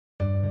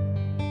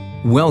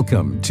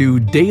Welcome to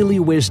Daily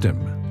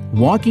Wisdom,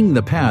 Walking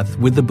the Path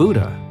with the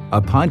Buddha,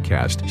 a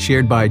podcast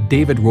shared by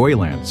David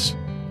Roylance.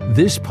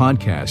 This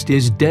podcast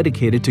is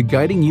dedicated to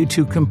guiding you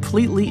to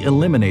completely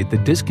eliminate the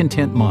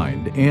discontent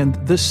mind and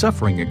the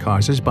suffering it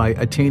causes by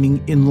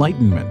attaining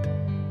enlightenment.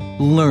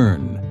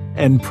 Learn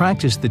and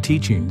practice the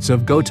teachings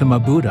of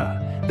Gautama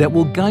Buddha that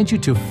will guide you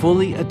to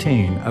fully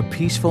attain a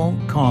peaceful,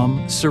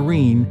 calm,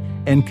 serene,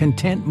 and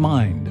content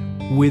mind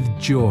with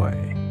joy.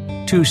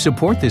 To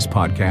support this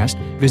podcast,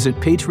 visit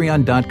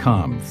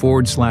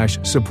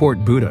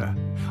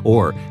patreon.com/supportbuddha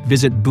or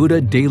visit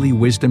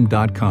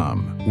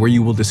buddhadailywisdom.com, where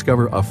you will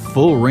discover a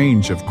full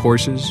range of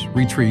courses,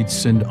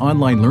 retreats, and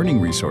online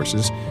learning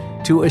resources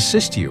to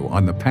assist you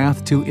on the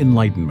path to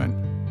enlightenment.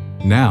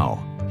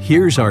 Now,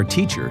 here's our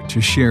teacher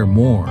to share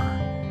more.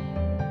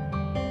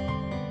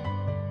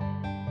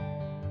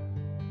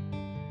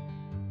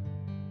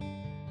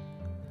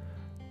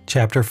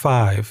 Chapter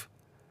 5.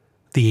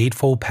 The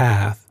Eightfold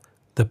Path,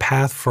 the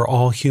Path for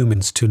All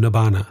Humans to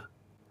Nibbana.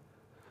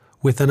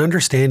 With an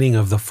understanding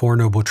of the Four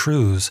Noble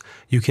Truths,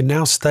 you can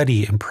now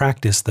study and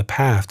practice the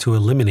path to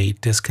eliminate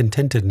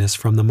discontentedness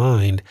from the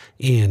mind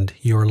and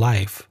your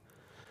life.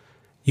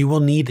 You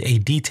will need a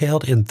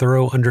detailed and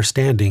thorough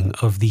understanding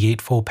of the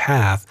Eightfold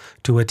Path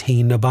to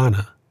attain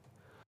Nibbana.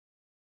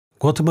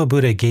 Gautama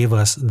Buddha gave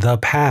us the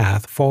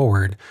path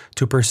forward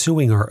to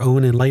pursuing our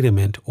own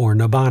enlightenment or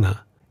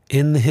Nibbana.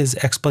 In his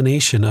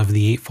explanation of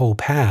the Eightfold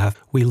Path,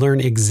 we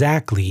learn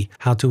exactly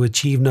how to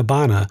achieve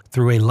Nibbana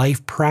through a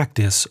life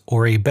practice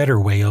or a better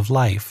way of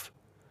life.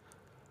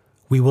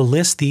 We will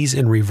list these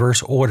in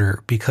reverse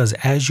order because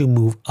as you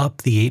move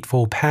up the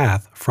Eightfold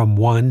Path from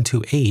 1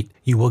 to 8,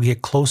 you will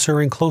get closer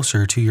and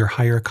closer to your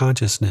higher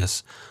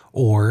consciousness,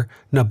 or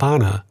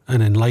Nibbana,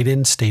 an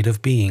enlightened state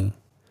of being.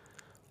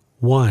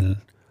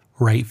 1.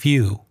 Right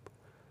view.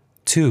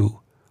 2.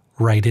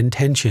 Right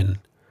intention.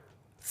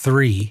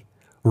 3.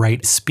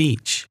 Right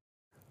speech.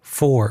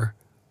 4.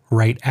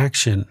 Right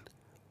action.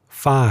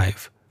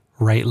 5.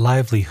 Right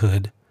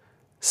livelihood.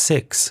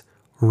 6.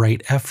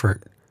 Right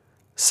effort.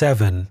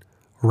 7.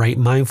 Right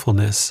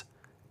mindfulness.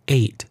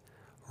 8.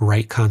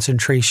 Right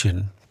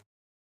concentration.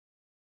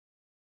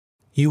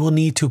 You will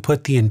need to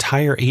put the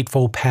entire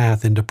Eightfold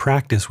Path into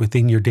practice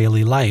within your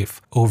daily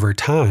life over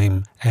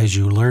time as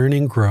you learn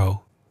and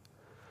grow.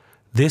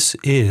 This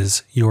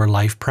is your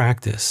life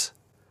practice.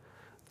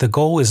 The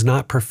goal is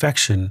not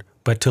perfection,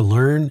 but to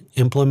learn,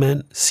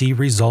 implement, see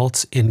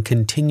results, and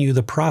continue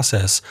the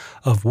process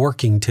of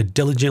working to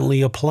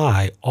diligently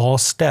apply all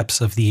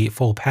steps of the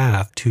Eightfold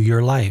Path to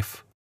your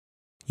life.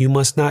 You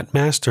must not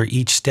master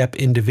each step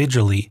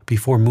individually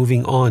before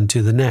moving on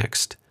to the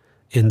next.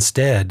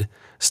 Instead,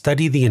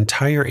 study the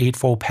entire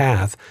Eightfold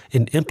Path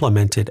and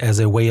implement it as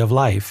a way of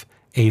life,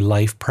 a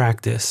life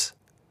practice.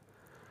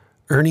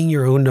 Earning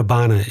your own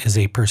Nibbana is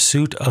a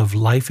pursuit of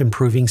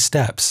life-improving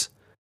steps.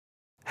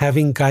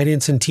 Having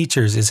guidance and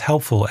teachers is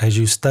helpful as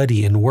you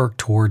study and work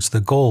towards the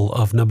goal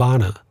of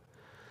Nibbana.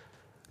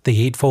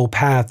 The Eightfold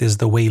Path is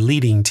the way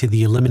leading to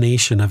the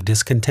elimination of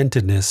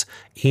discontentedness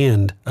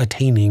and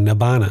attaining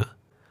Nibbana.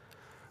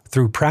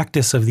 Through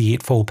practice of the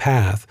Eightfold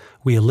Path,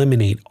 we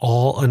eliminate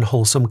all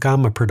unwholesome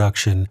kamma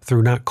production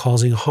through not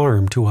causing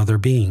harm to other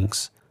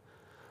beings.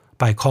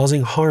 By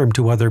causing harm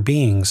to other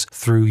beings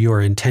through your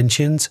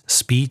intentions,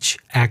 speech,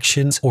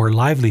 actions, or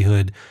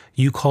livelihood,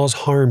 you cause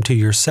harm to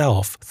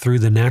yourself through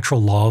the natural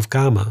law of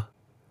kamma.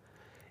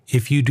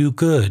 If you do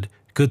good,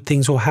 good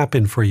things will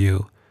happen for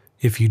you.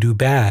 If you do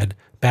bad,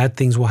 bad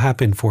things will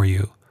happen for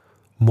you.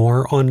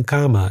 More on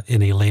kamma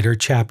in a later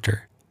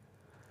chapter.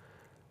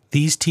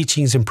 These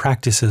teachings and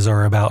practices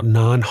are about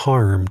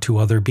non-harm to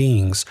other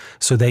beings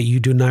so that you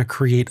do not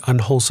create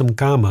unwholesome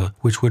kamma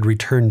which would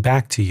return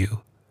back to you.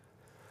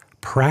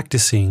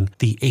 Practicing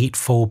the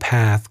Eightfold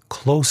Path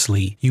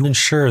closely, you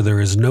ensure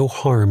there is no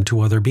harm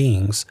to other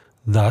beings.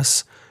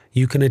 Thus,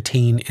 you can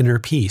attain inner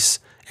peace,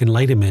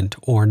 enlightenment,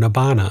 or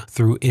Nibbana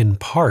through, in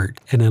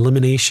part, an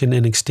elimination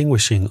and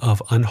extinguishing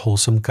of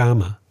unwholesome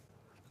kamma.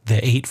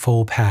 The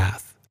Eightfold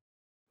Path.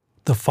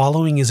 The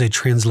following is a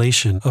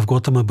translation of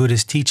Gautama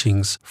Buddha's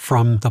teachings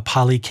from the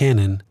Pali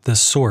Canon, the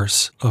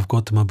source of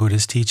Gautama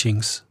Buddha's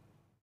teachings.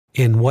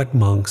 And what,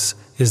 monks,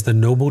 is the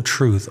noble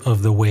truth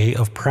of the way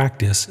of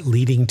practice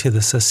leading to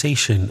the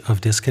cessation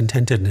of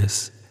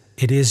discontentedness?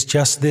 It is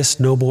just this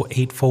noble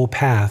Eightfold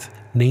Path,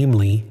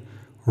 namely,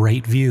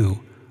 right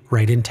view,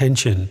 right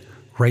intention,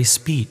 right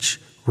speech,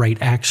 right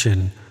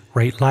action,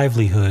 right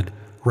livelihood,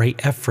 right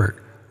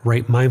effort,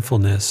 right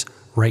mindfulness,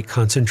 right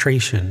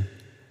concentration.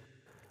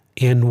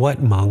 And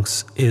what,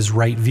 monks, is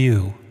right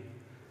view?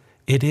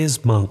 It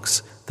is,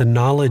 monks, the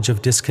knowledge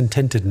of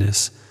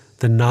discontentedness,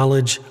 the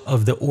knowledge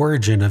of the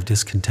origin of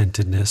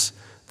discontentedness,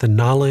 the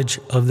knowledge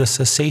of the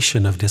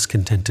cessation of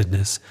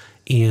discontentedness,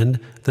 and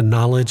the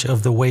knowledge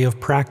of the way of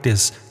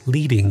practice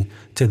leading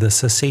to the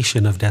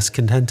cessation of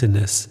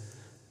discontentedness.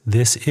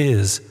 This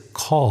is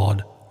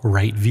called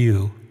right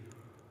view.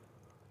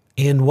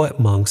 And what,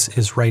 monks,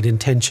 is right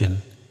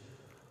intention?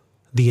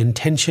 The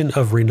intention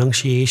of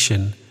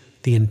renunciation,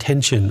 the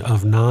intention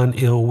of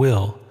non-ill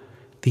will,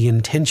 the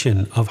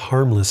intention of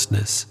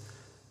harmlessness.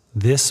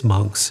 This,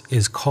 monks,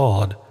 is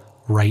called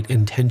right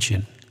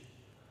intention.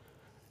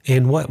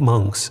 And what,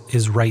 monks,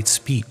 is right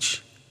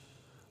speech?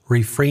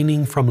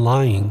 Refraining from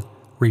lying,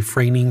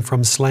 refraining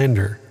from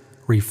slander,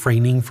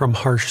 refraining from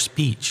harsh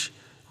speech,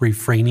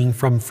 refraining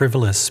from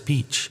frivolous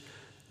speech.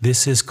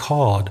 This is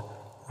called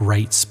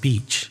right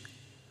speech.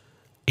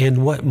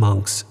 And what,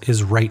 monks,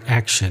 is right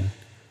action?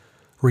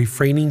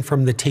 Refraining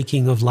from the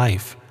taking of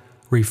life,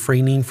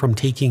 refraining from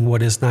taking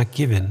what is not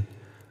given,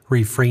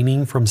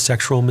 refraining from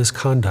sexual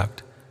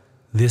misconduct.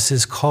 This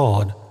is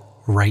called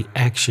right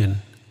action.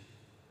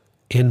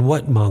 And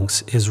what,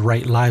 monks, is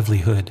right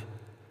livelihood?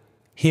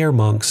 Here,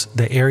 monks,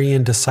 the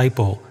Aryan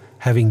disciple,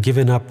 having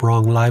given up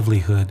wrong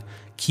livelihood,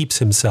 keeps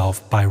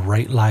himself by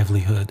right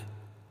livelihood.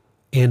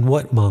 And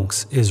what,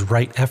 monks, is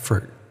right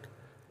effort?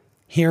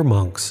 Here,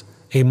 monks,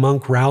 a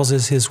monk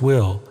rouses his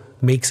will,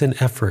 makes an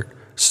effort,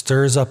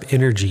 stirs up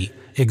energy,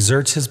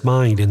 exerts his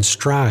mind, and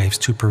strives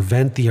to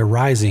prevent the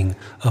arising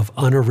of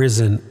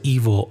unarisen,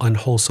 evil,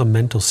 unwholesome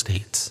mental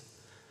states.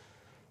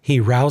 He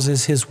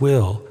rouses his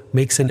will,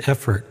 makes an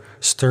effort,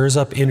 stirs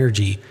up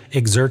energy,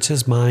 exerts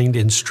his mind,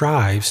 and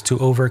strives to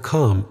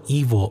overcome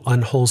evil,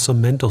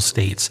 unwholesome mental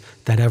states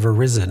that have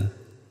arisen.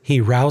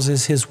 He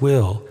rouses his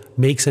will,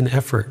 makes an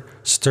effort,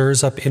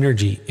 stirs up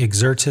energy,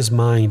 exerts his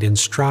mind, and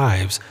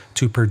strives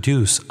to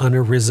produce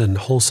unarisen,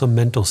 wholesome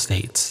mental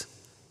states.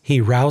 He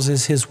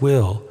rouses his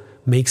will,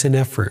 makes an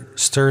effort,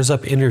 stirs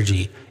up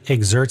energy,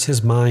 exerts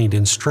his mind,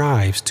 and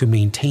strives to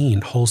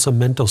maintain wholesome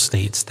mental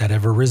states that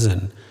have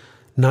arisen,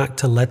 not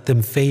to let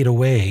them fade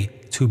away,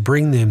 to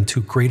bring them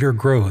to greater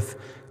growth,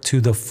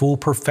 to the full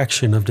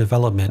perfection of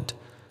development.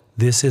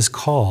 This is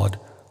called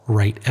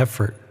right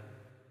effort.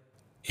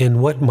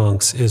 And what,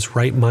 monks, is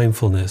right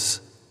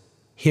mindfulness?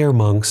 Here,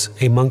 monks,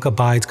 a monk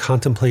abides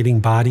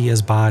contemplating body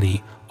as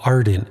body,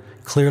 ardent,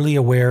 clearly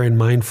aware and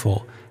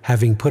mindful.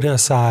 Having put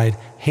aside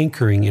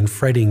hankering and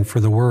fretting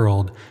for the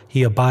world,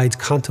 he abides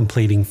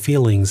contemplating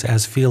feelings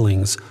as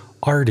feelings,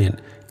 ardent,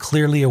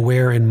 clearly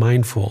aware and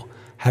mindful.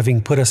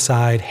 Having put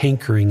aside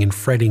hankering and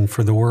fretting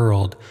for the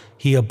world,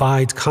 he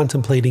abides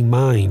contemplating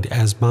mind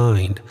as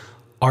mind,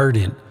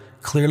 ardent,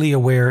 clearly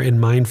aware and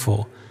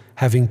mindful.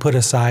 Having put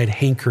aside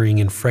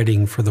hankering and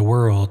fretting for the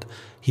world,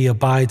 he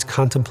abides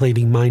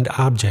contemplating mind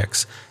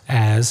objects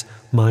as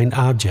mind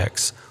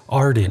objects,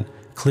 ardent,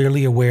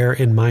 clearly aware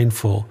and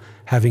mindful.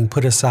 Having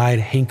put aside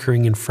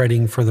hankering and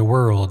fretting for the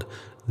world,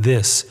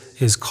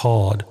 this is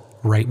called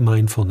right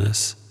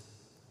mindfulness.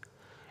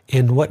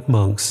 And what,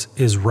 monks,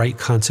 is right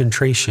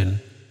concentration?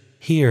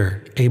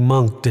 Here, a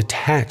monk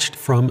detached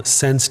from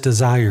sense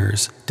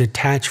desires,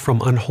 detached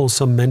from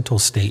unwholesome mental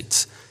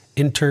states,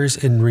 enters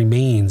and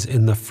remains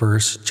in the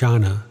first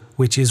jhana,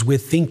 which is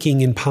with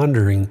thinking and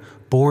pondering,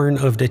 born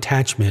of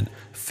detachment,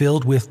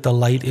 filled with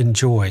delight and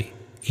joy,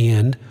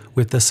 and,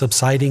 with the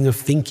subsiding of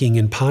thinking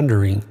and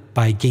pondering,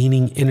 by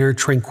gaining inner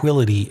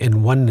tranquility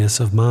and oneness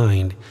of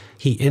mind,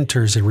 he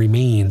enters and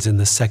remains in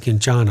the second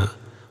jhana,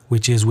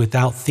 which is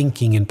without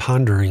thinking and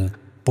pondering,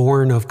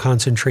 born of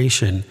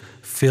concentration,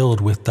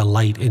 filled with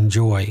delight and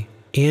joy,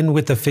 and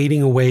with the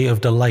fading away of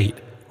delight,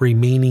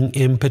 remaining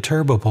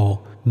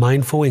imperturbable,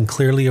 mindful and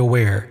clearly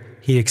aware,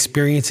 he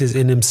experiences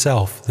in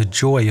himself the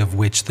joy of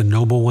which the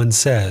Noble One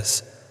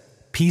says,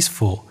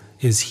 "Peaceful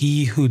is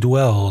he who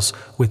dwells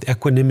with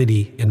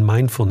equanimity and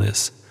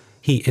mindfulness."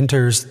 He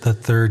enters the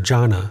third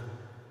jhana,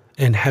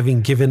 and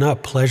having given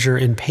up pleasure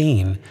and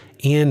pain,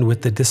 and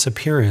with the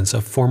disappearance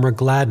of former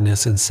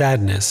gladness and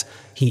sadness,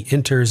 he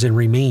enters and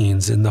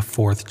remains in the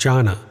fourth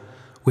jhana,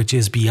 which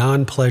is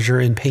beyond pleasure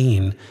and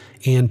pain,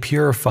 and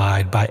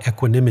purified by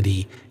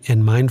equanimity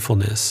and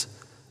mindfulness.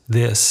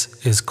 This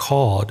is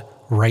called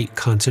right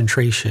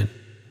concentration.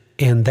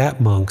 And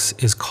that, monks,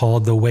 is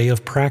called the way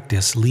of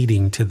practice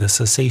leading to the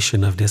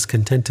cessation of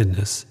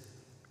discontentedness.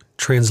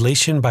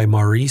 Translation by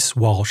Maurice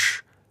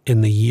Walsh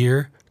in the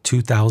year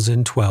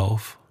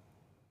 2012.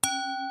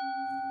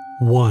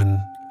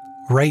 1.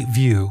 Right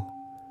view.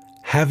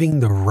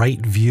 Having the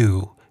right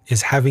view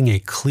is having a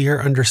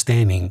clear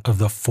understanding of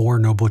the Four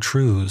Noble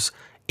Truths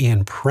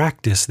and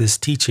practice this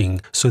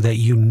teaching so that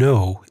you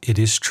know it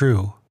is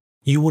true.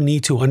 You will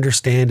need to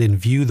understand and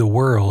view the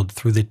world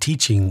through the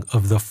teaching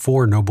of the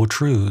Four Noble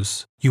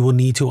Truths. You will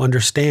need to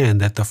understand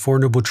that the Four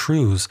Noble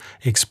Truths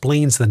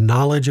explains the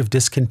knowledge of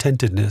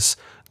discontentedness,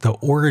 the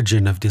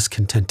origin of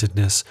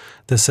discontentedness,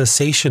 the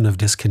cessation of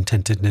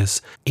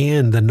discontentedness,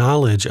 and the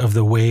knowledge of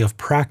the way of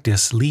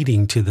practice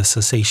leading to the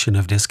cessation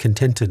of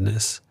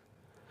discontentedness.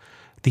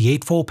 The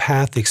Eightfold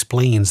Path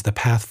explains the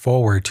path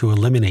forward to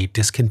eliminate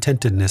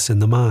discontentedness in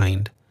the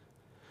mind.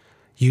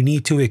 You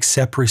need to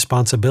accept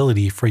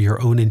responsibility for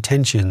your own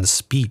intentions,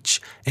 speech,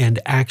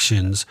 and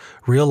actions,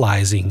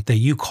 realizing that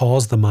you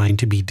cause the mind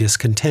to be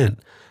discontent,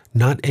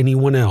 not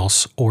anyone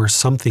else or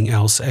something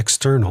else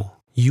external.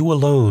 You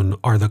alone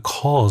are the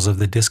cause of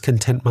the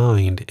discontent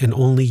mind, and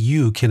only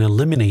you can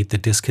eliminate the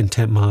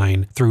discontent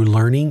mind through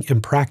learning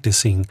and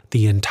practicing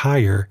the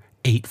entire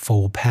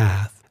Eightfold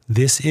Path.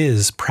 This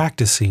is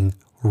practicing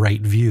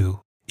right view.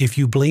 If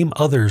you blame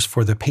others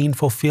for the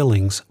painful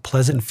feelings,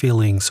 pleasant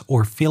feelings,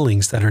 or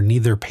feelings that are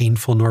neither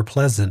painful nor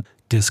pleasant,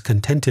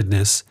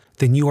 discontentedness,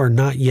 then you are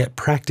not yet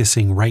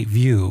practicing right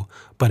view,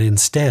 but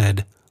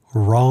instead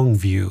wrong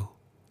view.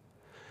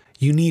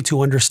 You need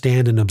to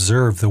understand and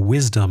observe the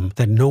wisdom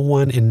that no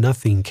one and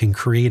nothing can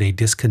create a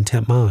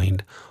discontent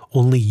mind.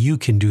 Only you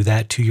can do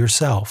that to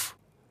yourself.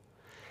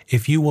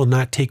 If you will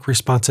not take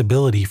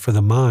responsibility for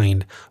the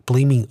mind,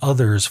 blaming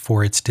others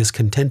for its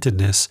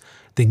discontentedness,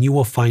 then you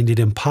will find it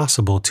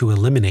impossible to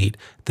eliminate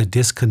the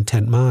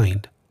discontent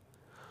mind.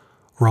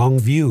 Wrong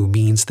view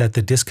means that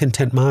the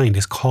discontent mind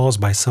is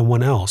caused by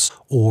someone else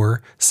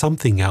or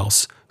something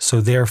else, so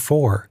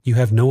therefore you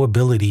have no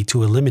ability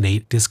to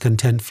eliminate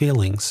discontent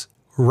feelings.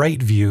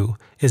 Right view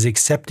is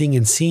accepting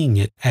and seeing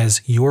it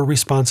as your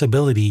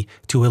responsibility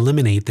to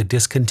eliminate the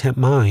discontent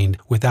mind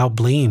without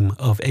blame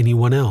of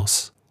anyone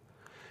else.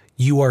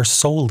 You are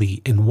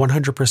solely and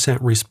 100%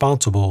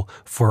 responsible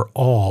for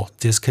all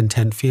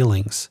discontent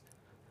feelings.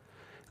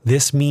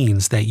 This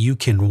means that you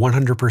can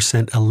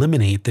 100%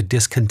 eliminate the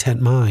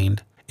discontent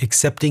mind.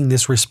 Accepting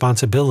this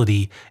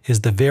responsibility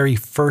is the very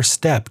first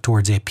step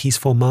towards a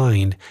peaceful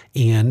mind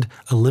and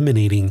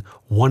eliminating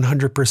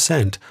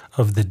 100%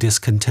 of the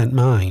discontent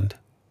mind.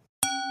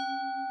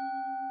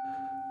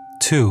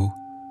 2.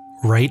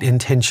 Right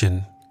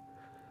intention.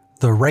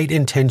 The right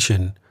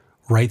intention,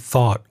 right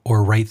thought,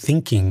 or right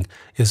thinking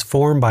is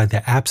formed by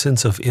the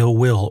absence of ill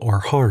will or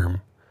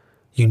harm.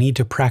 You need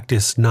to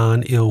practice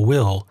non-ill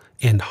will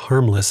and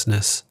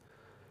harmlessness.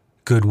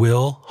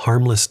 Goodwill,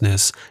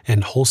 harmlessness,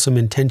 and wholesome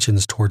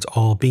intentions towards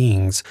all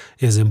beings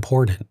is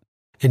important.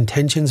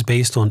 Intentions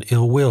based on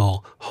ill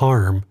will,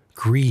 harm,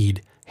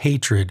 greed,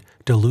 hatred,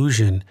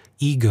 delusion,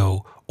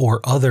 ego,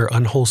 or other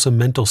unwholesome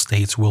mental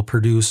states will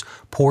produce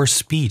poor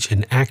speech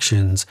and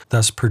actions,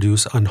 thus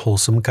produce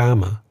unwholesome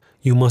kamma.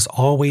 You must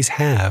always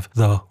have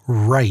the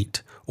right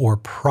or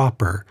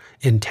proper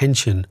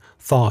intention,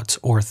 thoughts,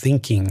 or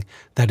thinking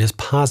that is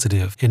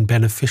positive and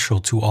beneficial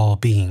to all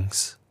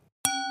beings.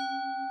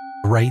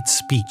 Right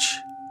speech.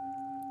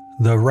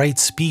 The right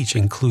speech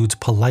includes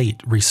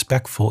polite,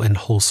 respectful, and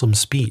wholesome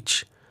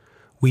speech.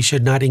 We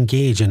should not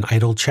engage in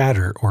idle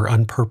chatter or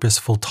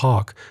unpurposeful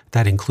talk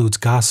that includes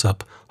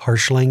gossip,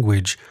 harsh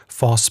language,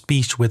 false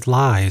speech with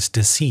lies,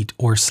 deceit,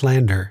 or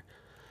slander.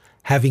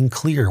 Having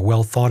clear,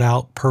 well thought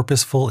out,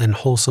 purposeful, and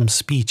wholesome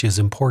speech is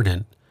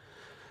important.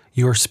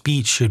 Your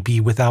speech should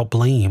be without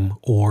blame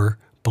or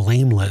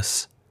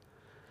blameless.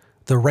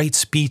 The right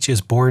speech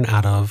is born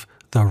out of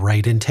the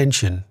right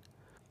intention.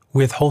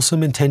 With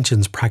wholesome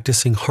intentions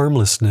practicing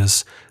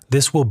harmlessness,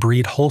 this will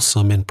breed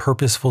wholesome and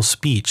purposeful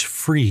speech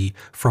free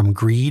from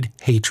greed,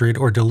 hatred,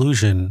 or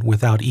delusion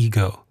without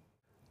ego.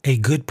 A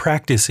good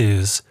practice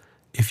is,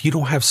 if you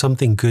don't have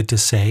something good to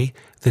say,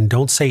 then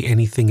don't say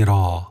anything at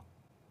all.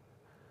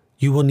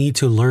 You will need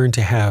to learn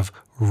to have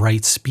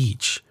right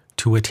speech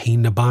to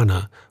attain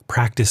Nibbana,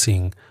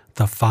 practicing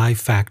the 5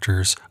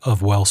 factors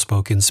of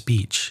well-spoken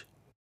speech.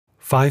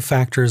 5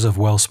 factors of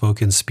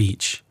well-spoken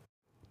speech.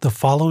 The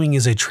following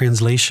is a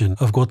translation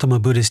of Gautama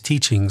Buddha's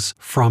teachings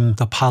from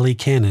the Pali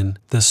Canon,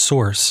 the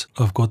source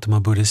of Gautama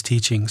Buddha's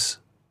teachings.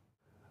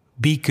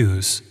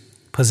 Bhikkhus,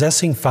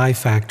 possessing 5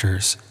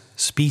 factors,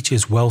 speech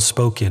is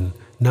well-spoken,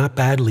 not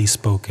badly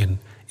spoken.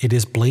 It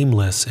is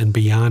blameless and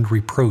beyond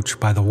reproach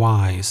by the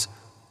wise.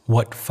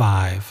 What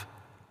 5?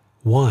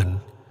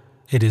 1.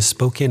 It is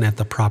spoken at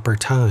the proper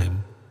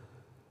time.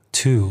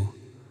 2.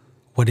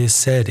 What is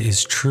said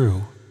is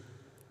true.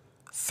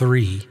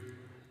 3.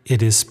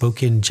 It is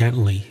spoken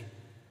gently.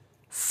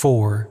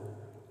 4.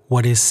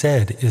 What is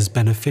said is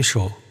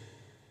beneficial.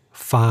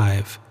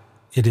 5.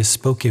 It is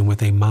spoken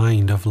with a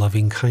mind of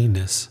loving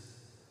kindness.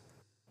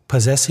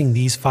 Possessing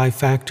these 5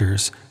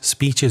 factors,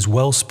 speech is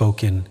well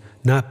spoken,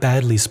 not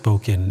badly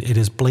spoken. It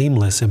is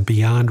blameless and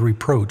beyond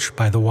reproach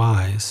by the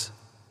wise.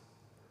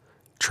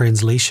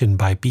 Translation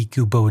by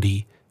Bhikkhu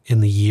Bodhi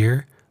in the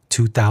year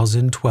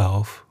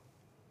 2012.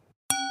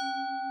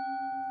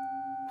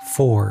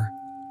 4.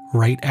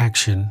 Right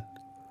action.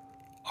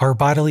 Our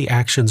bodily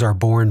actions are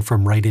born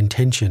from right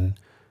intention.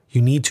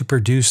 You need to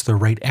produce the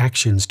right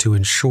actions to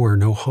ensure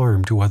no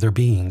harm to other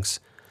beings.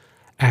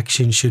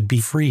 Action should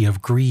be free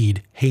of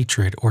greed,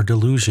 hatred, or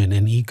delusion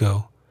and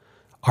ego.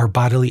 Our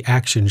bodily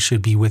actions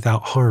should be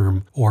without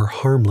harm or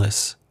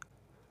harmless.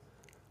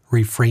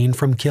 Refrain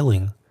from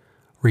killing.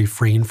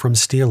 Refrain from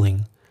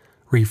stealing.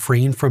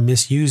 Refrain from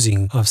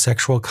misusing of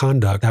sexual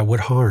conduct that would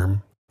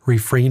harm.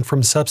 Refrain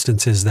from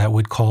substances that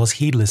would cause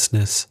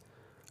heedlessness.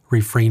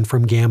 Refrain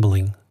from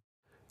gambling.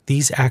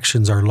 These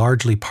actions are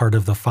largely part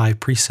of the 5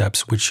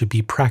 precepts which should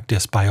be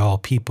practiced by all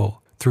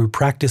people. Through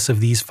practice of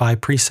these 5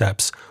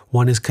 precepts,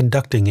 one is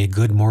conducting a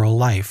good moral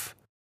life.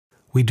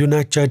 We do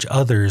not judge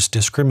others,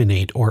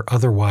 discriminate, or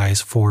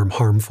otherwise form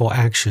harmful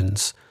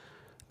actions.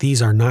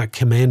 These are not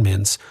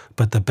commandments,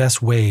 but the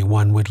best way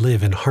one would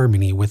live in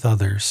harmony with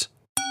others.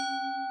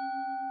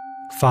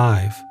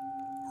 5.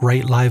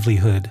 Right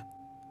livelihood.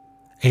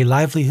 A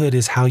livelihood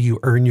is how you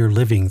earn your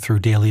living through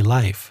daily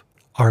life.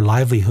 Our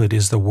livelihood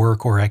is the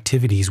work or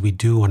activities we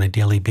do on a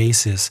daily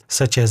basis,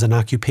 such as an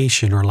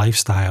occupation or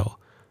lifestyle,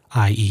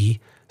 i.e.,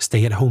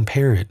 stay-at-home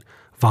parent,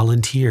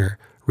 volunteer,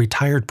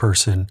 retired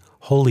person,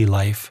 holy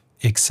life,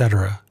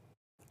 etc.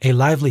 A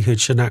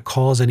livelihood should not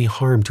cause any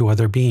harm to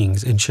other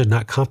beings and should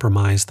not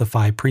compromise the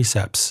 5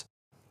 precepts.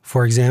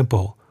 For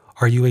example,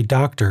 are you a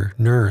doctor,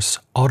 nurse,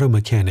 auto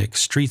mechanic,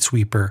 street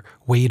sweeper,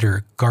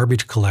 waiter,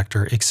 garbage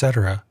collector,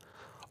 etc.?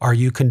 Are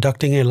you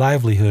conducting a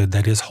livelihood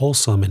that is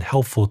wholesome and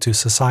helpful to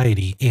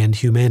society and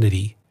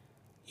humanity?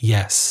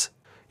 Yes.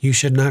 You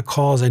should not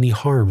cause any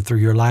harm through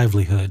your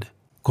livelihood.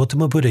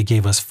 Gautama Buddha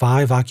gave us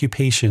 5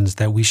 occupations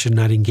that we should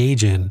not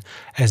engage in,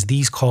 as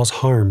these cause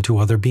harm to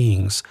other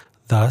beings,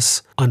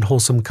 thus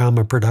unwholesome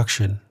kama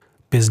production,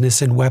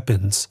 business and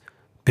weapons,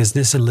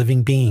 business and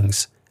living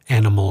beings,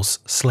 animals,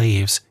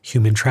 slaves,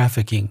 human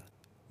trafficking,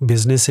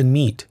 business and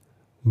meat,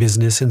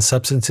 business and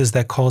substances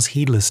that cause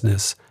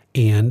heedlessness,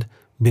 and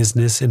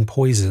business and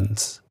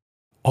poisons.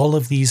 All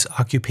of these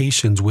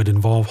occupations would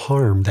involve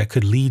harm that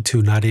could lead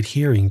to not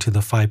adhering to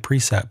the 5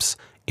 precepts,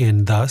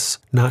 and thus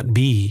not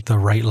be the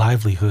right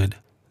livelihood.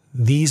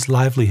 These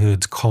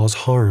livelihoods cause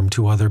harm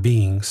to other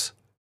beings.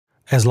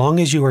 As long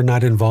as you are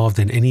not involved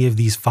in any of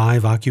these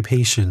 5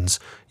 occupations,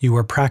 you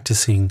are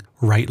practicing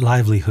right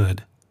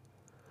livelihood.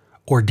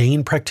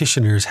 Ordained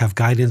practitioners have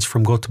guidance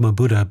from Gautama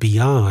Buddha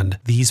beyond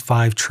these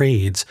 5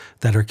 trades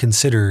that are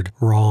considered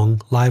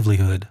wrong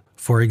livelihood.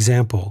 For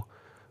example,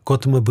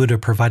 Gautama Buddha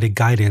provided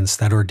guidance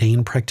that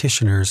ordained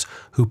practitioners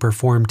who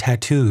perform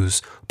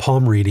tattoos,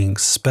 palm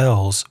readings,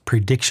 spells,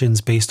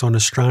 predictions based on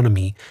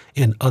astronomy,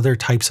 and other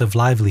types of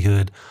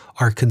livelihood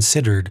are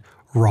considered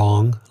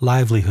wrong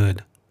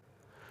livelihood.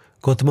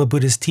 Gautama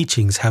Buddha's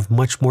teachings have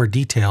much more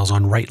details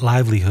on right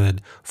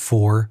livelihood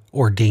for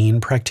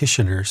ordained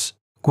practitioners.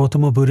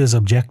 Gautama Buddha's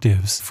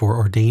objectives for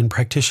ordained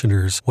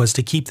practitioners was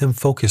to keep them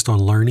focused on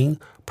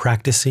learning,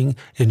 practicing,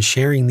 and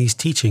sharing these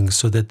teachings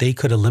so that they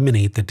could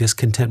eliminate the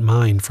discontent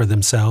mind for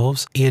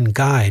themselves and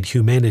guide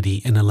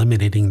humanity in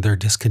eliminating their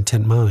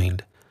discontent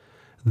mind.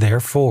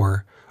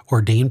 Therefore,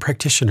 ordained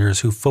practitioners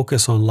who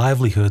focus on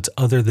livelihoods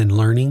other than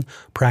learning,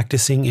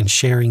 practicing, and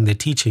sharing the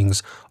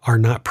teachings are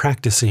not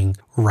practicing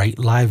right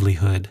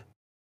livelihood.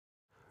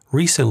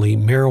 Recently,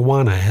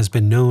 marijuana has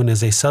been known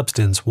as a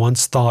substance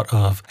once thought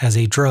of as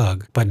a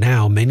drug, but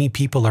now many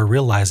people are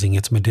realizing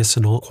its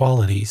medicinal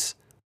qualities.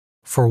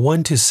 For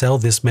one to sell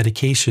this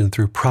medication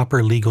through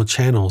proper legal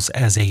channels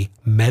as a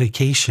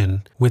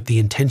medication with the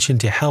intention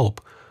to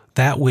help,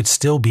 that would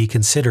still be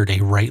considered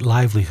a right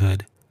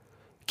livelihood.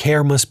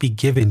 Care must be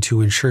given to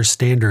ensure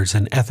standards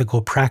and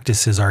ethical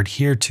practices are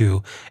adhered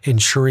to,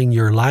 ensuring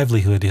your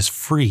livelihood is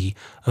free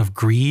of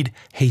greed,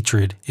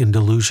 hatred, and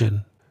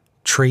delusion.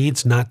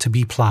 Trades not to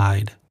be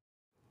plied.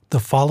 The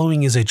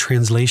following is a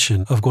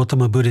translation of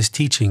Gautama Buddha's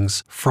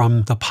teachings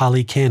from the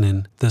Pali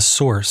Canon, the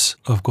source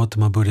of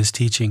Gautama Buddha's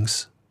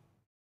teachings.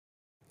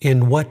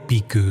 In what,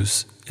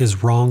 bhikkhus,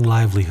 is wrong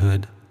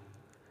livelihood?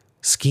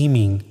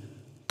 Scheming,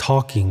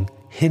 talking,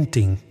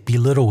 hinting,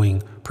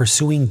 belittling,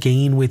 pursuing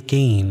gain with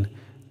gain,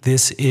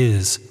 this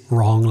is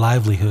wrong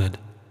livelihood.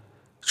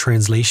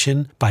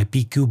 Translation by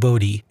Bhikkhu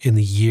Bodhi in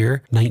the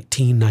year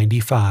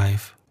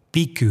 1995.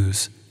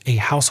 Bhikkhus, a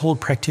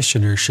household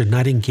practitioner should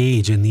not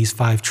engage in these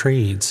 5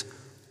 trades.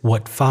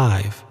 What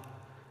 5?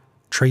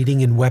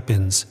 Trading in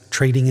weapons,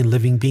 trading in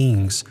living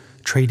beings,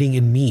 trading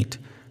in meat,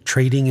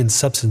 trading in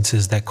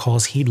substances that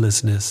cause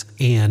heedlessness,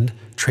 and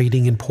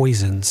trading in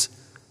poisons.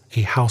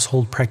 A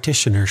household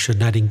practitioner should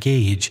not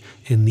engage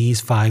in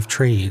these 5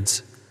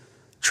 trades.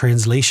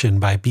 Translation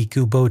by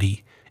Bhikkhu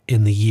Bodhi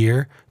in the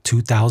year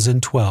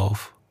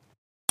 2012.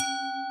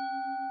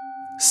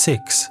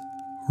 6.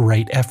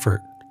 Right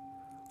effort.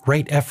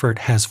 Right effort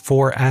has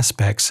 4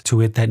 aspects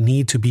to it that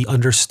need to be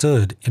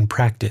understood and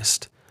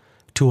practiced.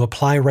 To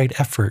apply right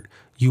effort,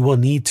 you will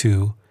need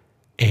to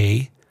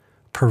A.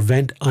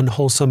 Prevent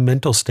unwholesome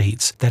mental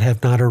states that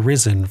have not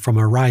arisen from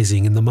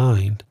arising in the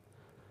mind.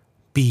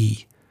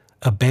 B.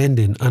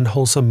 Abandon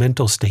unwholesome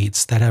mental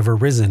states that have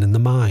arisen in the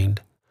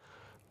mind.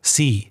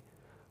 C.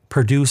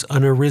 Produce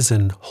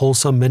unarisen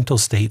wholesome mental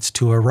states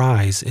to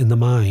arise in the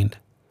mind.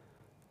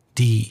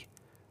 D.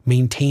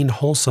 Maintain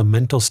wholesome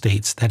mental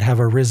states that have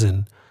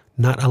arisen,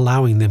 not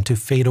allowing them to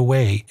fade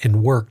away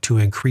and work to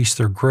increase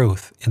their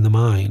growth in the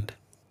mind.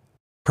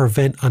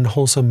 Prevent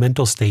unwholesome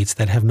mental states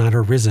that have not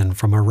arisen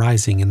from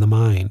arising in the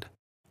mind.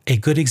 A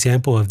good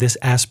example of this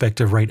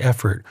aspect of right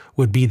effort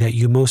would be that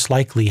you most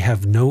likely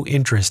have no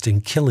interest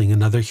in killing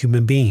another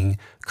human being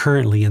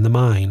currently in the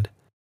mind.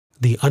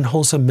 The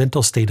unwholesome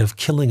mental state of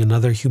killing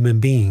another human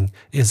being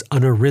is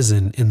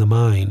unarisen in the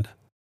mind.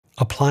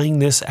 Applying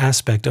this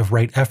aspect of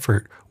right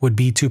effort would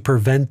be to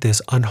prevent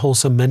this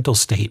unwholesome mental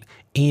state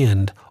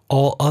and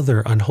all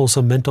other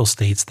unwholesome mental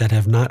states that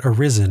have not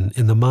arisen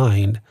in the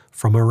mind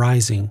from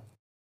arising.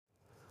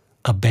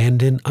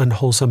 Abandon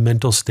unwholesome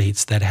mental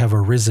states that have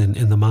arisen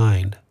in the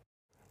mind.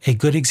 A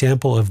good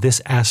example of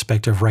this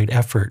aspect of right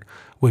effort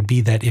would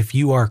be that if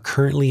you are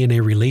currently in a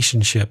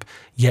relationship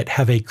yet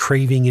have a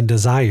craving and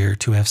desire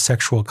to have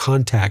sexual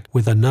contact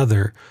with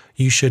another,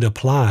 you should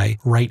apply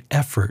right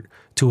effort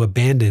to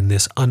abandon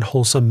this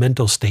unwholesome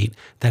mental state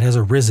that has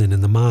arisen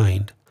in the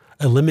mind.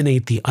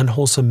 Eliminate the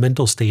unwholesome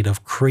mental state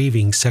of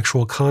craving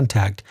sexual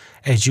contact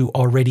as you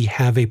already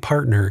have a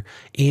partner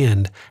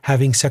and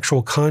having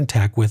sexual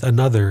contact with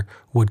another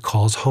would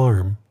cause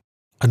harm.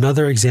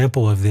 Another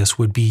example of this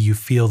would be you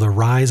feel the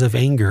rise of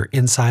anger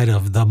inside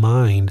of the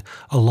mind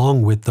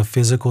along with the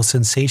physical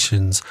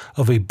sensations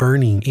of a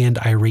burning and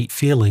irate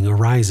feeling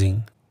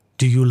arising.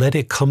 Do you let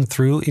it come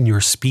through in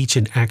your speech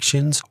and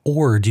actions,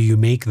 or do you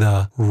make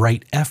the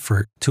right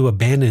effort to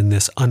abandon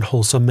this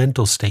unwholesome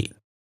mental state?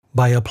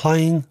 By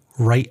applying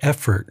right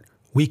effort,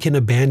 we can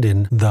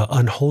abandon the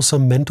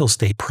unwholesome mental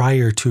state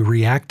prior to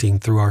reacting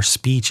through our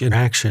speech and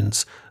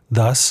actions,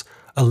 thus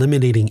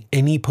eliminating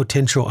any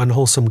potential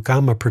unwholesome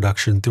karma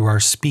production through our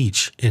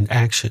speech and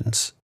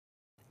actions.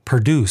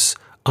 Produce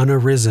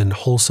unarisen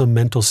wholesome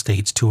mental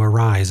states to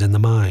arise in the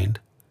mind.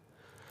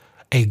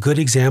 A good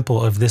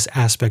example of this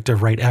aspect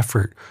of right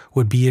effort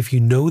would be if you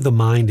know the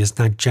mind is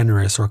not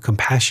generous or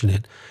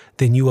compassionate,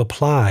 then you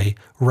apply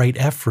right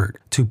effort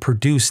to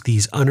produce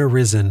these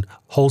unarisen,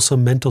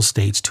 wholesome mental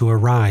states to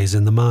arise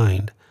in the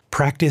mind.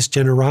 Practice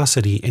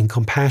generosity and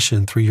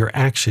compassion through your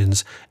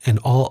actions and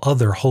all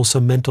other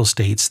wholesome mental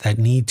states that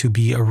need to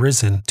be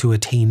arisen to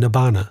attain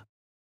nibbana.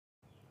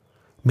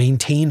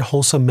 Maintain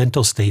wholesome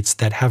mental states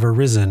that have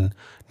arisen,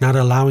 not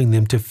allowing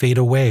them to fade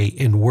away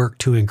and work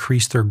to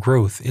increase their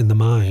growth in the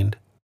mind.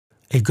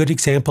 A good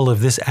example of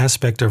this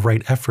aspect of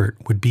right effort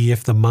would be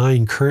if the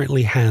mind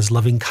currently has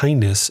loving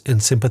kindness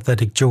and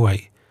sympathetic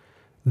joy.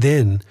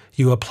 Then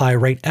you apply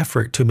right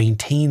effort to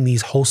maintain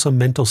these wholesome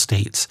mental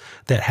states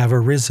that have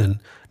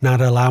arisen, not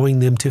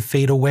allowing them to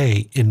fade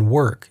away and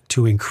work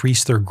to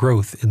increase their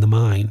growth in the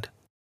mind.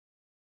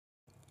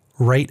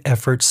 Right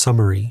effort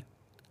summary.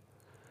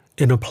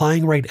 In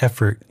applying right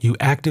effort, you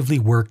actively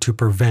work to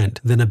prevent,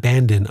 then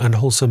abandon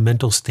unwholesome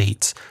mental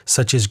states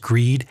such as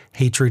greed,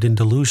 hatred, and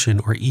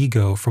delusion or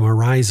ego from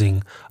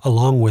arising,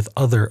 along with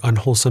other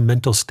unwholesome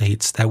mental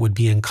states that would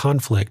be in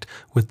conflict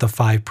with the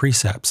 5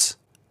 precepts.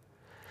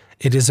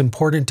 It is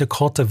important to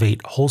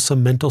cultivate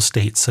wholesome mental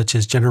states such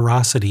as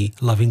generosity,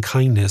 loving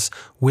kindness,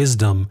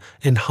 wisdom,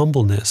 and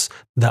humbleness,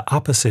 the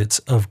opposites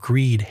of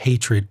greed,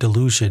 hatred,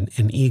 delusion,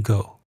 and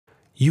ego.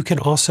 You can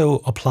also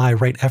apply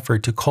right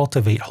effort to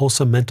cultivate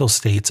wholesome mental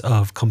states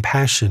of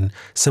compassion,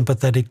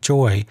 sympathetic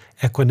joy,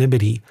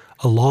 equanimity,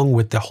 along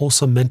with the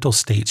wholesome mental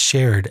states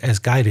shared as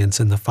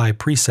guidance in the 5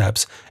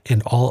 precepts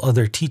and all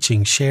other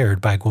teachings shared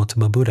by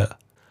Gautama Buddha.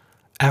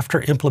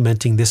 After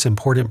implementing this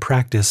important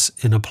practice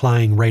in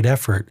applying right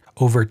effort,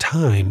 over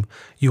time,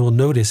 you will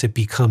notice it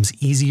becomes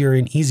easier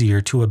and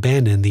easier to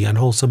abandon the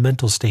unwholesome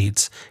mental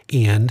states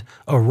and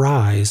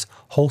arise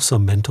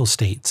wholesome mental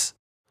states.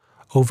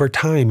 Over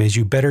time, as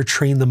you better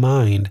train the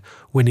mind,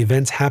 when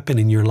events happen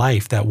in your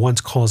life that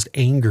once caused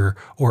anger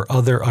or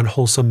other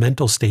unwholesome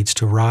mental states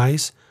to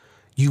rise,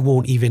 you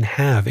won't even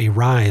have a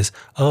rise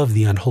of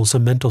the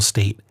unwholesome mental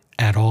state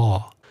at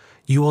all.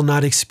 You will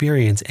not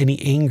experience any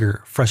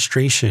anger,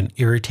 frustration,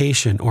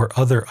 irritation, or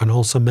other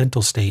unwholesome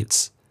mental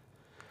states.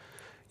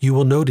 You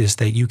will notice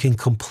that you can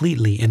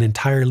completely and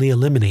entirely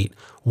eliminate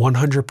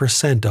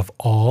 100% of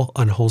all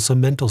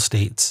unwholesome mental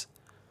states.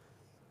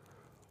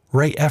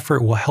 Right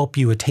effort will help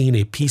you attain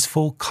a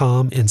peaceful,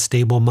 calm, and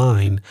stable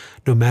mind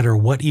no matter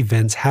what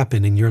events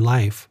happen in your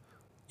life.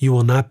 You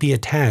will not be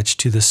attached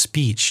to the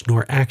speech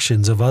nor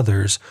actions of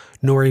others,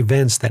 nor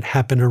events that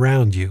happen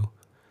around you.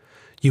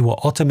 You will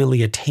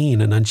ultimately attain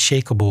an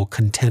unshakable,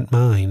 content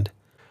mind.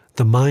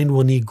 The mind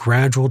will need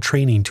gradual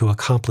training to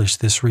accomplish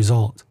this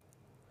result.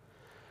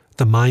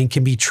 The mind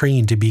can be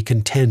trained to be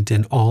content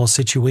in all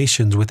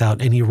situations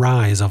without any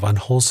rise of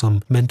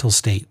unwholesome mental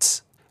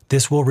states.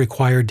 This will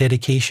require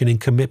dedication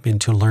and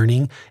commitment to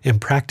learning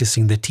and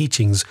practicing the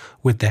teachings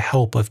with the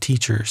help of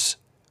teachers.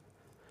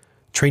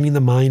 Training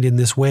the mind in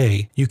this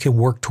way, you can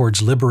work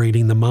towards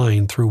liberating the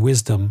mind through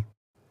wisdom.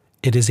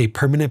 It is a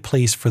permanent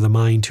place for the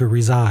mind to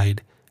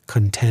reside,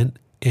 content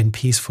and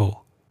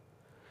peaceful.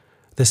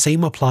 The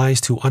same applies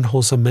to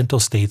unwholesome mental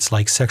states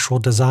like sexual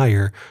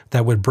desire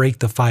that would break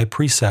the 5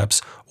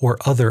 precepts or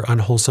other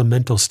unwholesome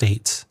mental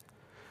states.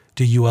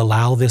 Do you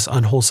allow this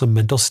unwholesome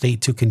mental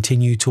state to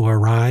continue to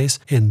arise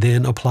and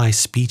then apply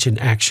speech and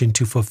action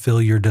to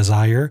fulfill your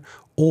desire,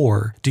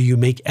 or do you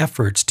make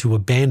efforts to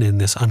abandon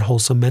this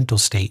unwholesome mental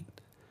state?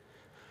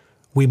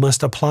 We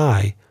must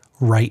apply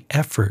right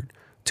effort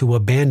to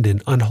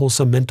abandon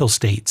unwholesome mental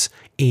states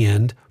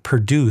and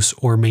produce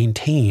or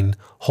maintain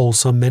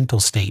wholesome mental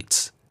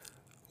states.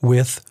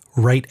 With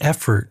right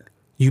effort,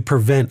 you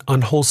prevent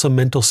unwholesome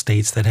mental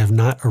states that have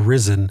not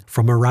arisen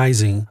from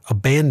arising,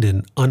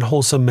 abandon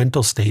unwholesome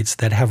mental states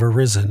that have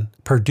arisen,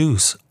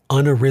 produce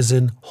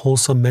unarisen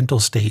wholesome mental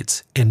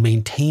states, and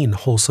maintain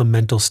wholesome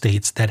mental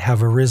states that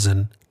have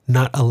arisen,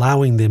 not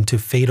allowing them to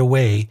fade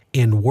away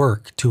and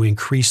work to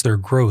increase their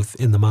growth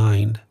in the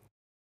mind.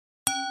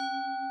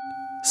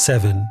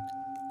 7.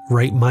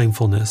 Right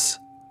mindfulness.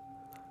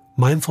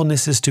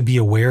 Mindfulness is to be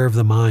aware of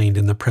the mind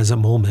in the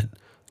present moment,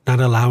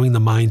 not allowing the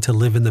mind to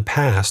live in the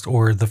past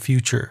or the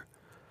future.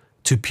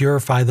 To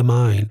purify the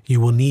mind, you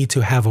will need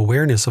to have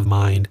awareness of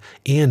mind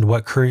and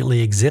what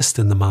currently exists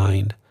in the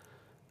mind.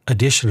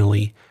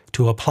 Additionally,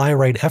 to apply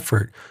right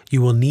effort,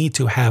 you will need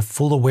to have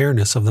full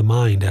awareness of the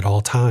mind at all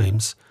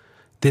times.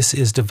 This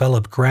is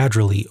developed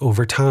gradually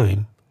over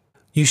time.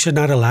 You should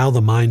not allow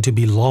the mind to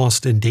be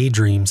lost in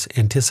daydreams,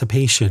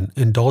 anticipation,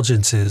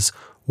 indulgences,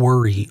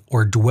 worry,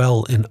 or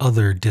dwell in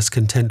other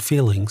discontent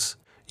feelings.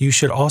 You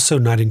should also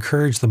not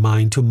encourage the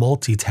mind to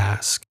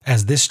multitask,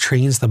 as this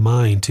trains the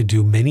mind to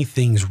do many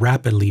things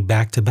rapidly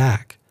back to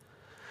back.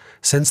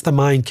 Since the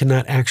mind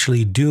cannot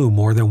actually do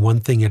more than one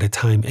thing at a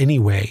time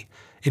anyway,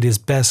 it is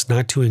best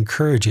not to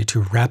encourage it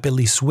to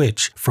rapidly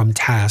switch from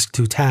task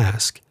to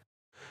task.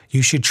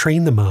 You should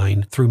train the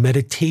mind through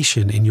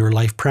meditation in your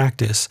life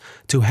practice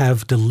to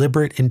have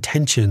deliberate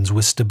intentions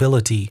with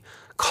stability,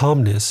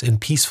 calmness,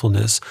 and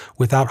peacefulness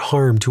without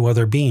harm to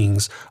other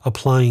beings,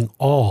 applying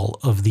all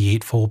of the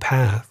Eightfold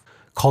Path.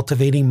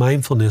 Cultivating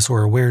mindfulness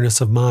or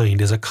awareness of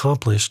mind is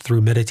accomplished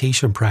through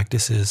meditation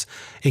practices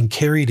and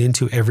carried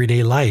into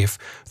everyday life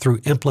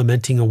through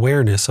implementing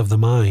awareness of the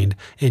mind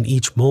in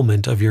each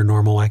moment of your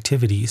normal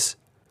activities.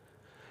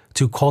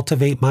 To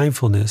cultivate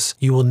mindfulness,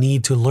 you will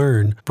need to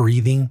learn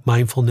breathing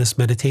mindfulness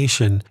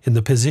meditation in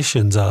the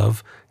positions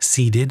of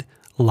seated,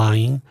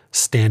 lying,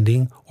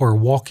 standing, or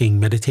walking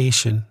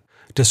meditation,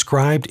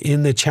 described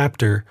in the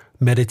chapter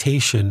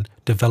Meditation,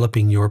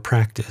 Developing Your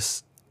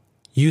Practice.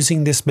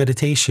 Using this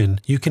meditation,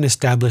 you can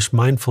establish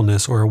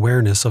mindfulness or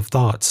awareness of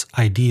thoughts,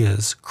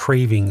 ideas,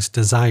 cravings,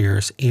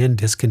 desires, and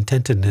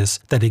discontentedness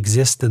that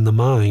exist in the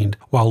mind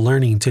while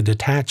learning to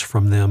detach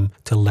from them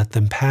to let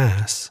them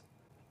pass.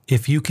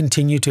 If you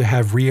continue to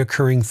have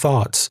reoccurring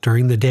thoughts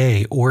during the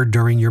day or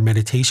during your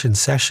meditation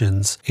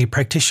sessions, a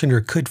practitioner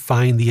could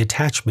find the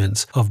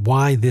attachments of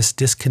why this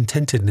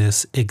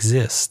discontentedness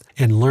exists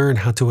and learn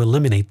how to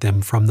eliminate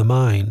them from the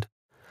mind.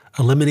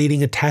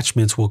 Eliminating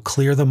attachments will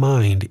clear the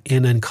mind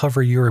and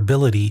uncover your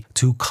ability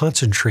to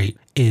concentrate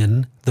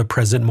in the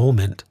present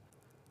moment.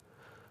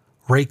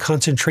 Right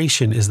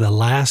concentration is the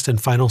last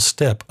and final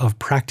step of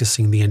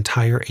practicing the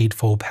entire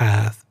Eightfold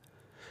Path.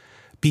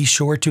 Be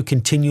sure to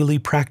continually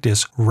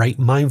practice right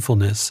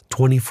mindfulness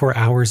 24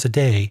 hours a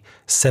day,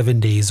 7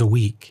 days a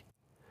week.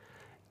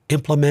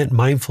 Implement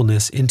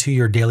mindfulness into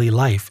your daily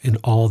life in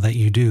all that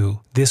you do.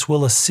 This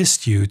will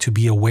assist you to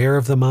be aware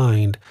of the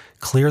mind,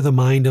 clear the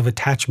mind of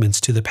attachments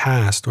to the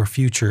past or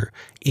future,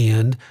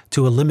 and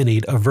to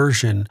eliminate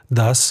aversion,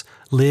 thus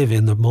live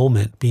in the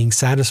moment, being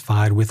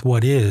satisfied with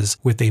what is,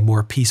 with a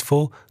more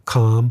peaceful,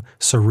 calm,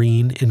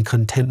 serene, and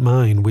content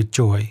mind with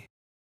joy.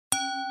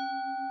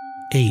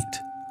 8.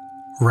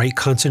 Right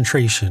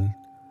concentration.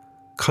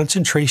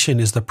 Concentration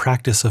is the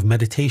practice of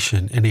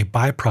meditation and a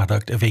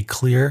byproduct of a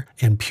clear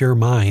and pure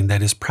mind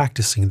that is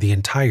practicing the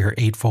entire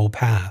Eightfold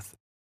Path.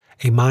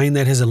 A mind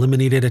that has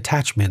eliminated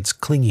attachments,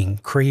 clinging,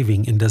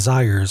 craving, and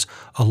desires,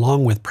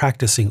 along with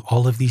practicing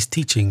all of these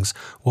teachings,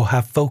 will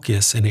have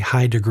focus and a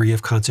high degree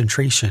of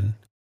concentration.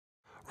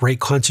 Right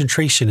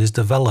concentration is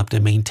developed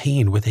and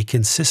maintained with a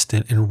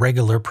consistent and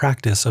regular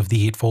practice of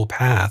the Eightfold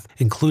Path,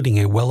 including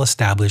a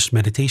well-established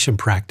meditation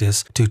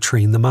practice to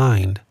train the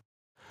mind.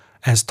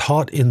 As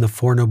taught in the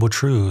Four Noble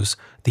Truths,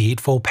 the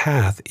Eightfold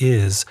Path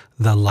is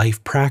the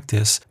life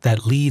practice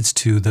that leads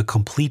to the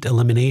complete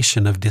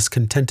elimination of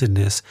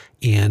discontentedness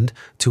and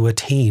to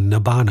attain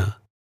Nibbana.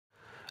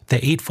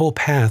 The Eightfold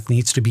Path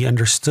needs to be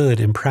understood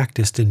and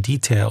practiced in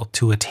detail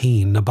to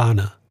attain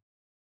Nibbana.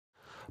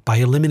 By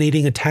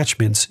eliminating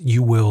attachments,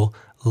 you will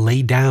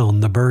lay down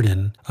the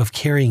burden of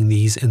carrying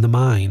these in the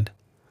mind.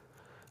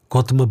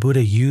 Gautama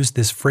Buddha used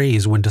this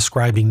phrase when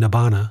describing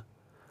Nibbana.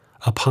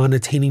 Upon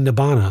attaining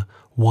Nibbana,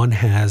 one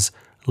has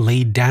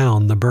laid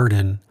down the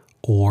burden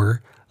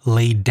or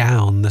laid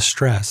down the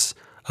stress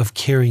of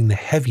carrying the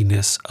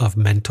heaviness of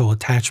mental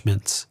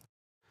attachments.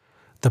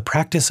 The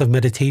practice of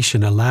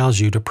meditation allows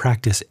you to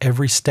practice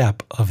every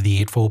step of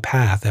the Eightfold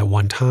Path at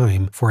one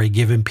time for a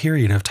given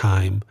period of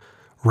time,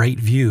 right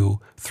view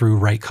through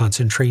right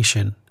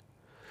concentration.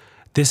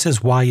 This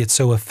is why it's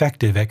so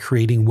effective at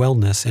creating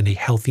wellness and a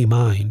healthy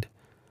mind.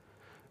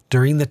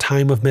 During the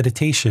time of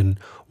meditation,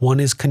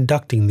 one is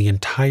conducting the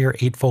entire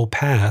Eightfold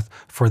Path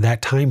for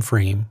that time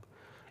frame.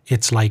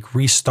 It's like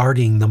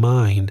restarting the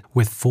mind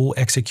with full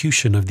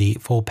execution of the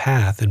Eightfold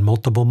Path in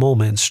multiple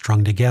moments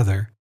strung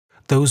together.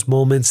 Those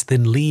moments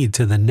then lead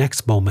to the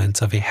next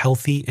moments of a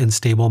healthy and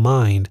stable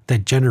mind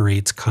that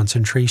generates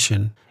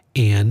concentration.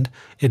 And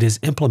it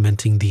is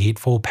implementing the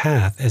Eightfold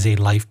Path as a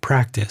life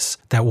practice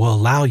that will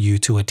allow you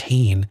to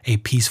attain a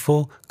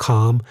peaceful,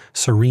 calm,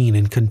 serene,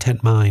 and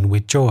content mind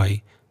with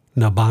joy,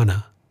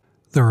 Nibbana.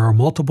 There are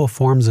multiple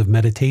forms of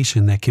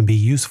meditation that can be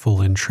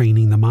useful in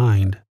training the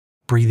mind.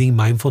 Breathing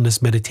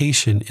mindfulness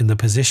meditation in the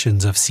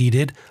positions of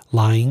seated,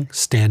 lying,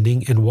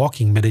 standing, and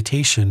walking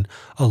meditation,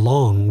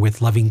 along with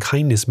loving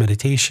kindness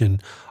meditation,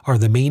 are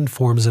the main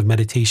forms of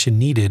meditation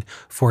needed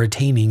for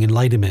attaining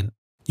enlightenment.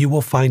 You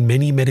will find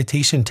many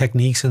meditation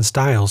techniques and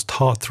styles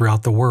taught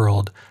throughout the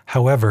world.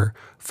 However,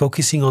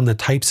 focusing on the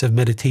types of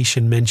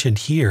meditation mentioned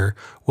here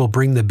will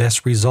bring the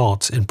best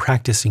results in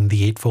practicing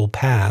the Eightfold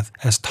Path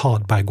as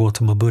taught by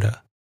Gautama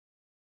Buddha.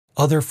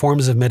 Other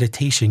forms of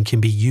meditation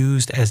can be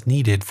used as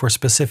needed for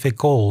specific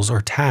goals or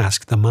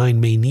tasks the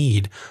mind may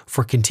need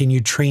for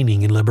continued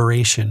training and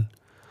liberation.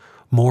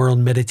 More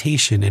on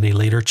meditation in a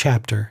later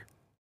chapter.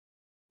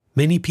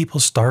 Many people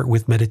start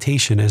with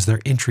meditation as their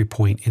entry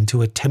point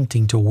into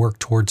attempting to work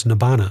towards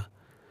Nibbana.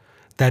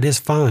 That is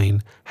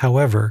fine.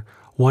 However,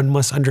 one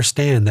must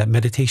understand that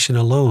meditation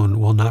alone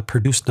will not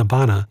produce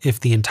Nibbana if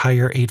the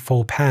entire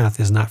Eightfold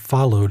Path is not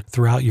followed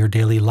throughout your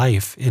daily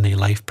life in a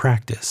life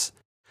practice.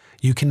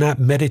 You cannot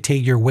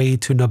meditate your way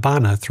to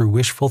Nibbana through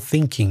wishful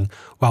thinking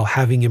while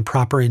having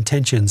improper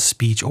intentions,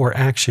 speech, or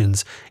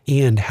actions,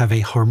 and have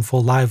a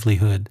harmful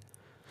livelihood.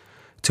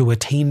 To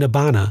attain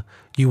Nibbana,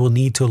 you will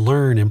need to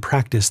learn and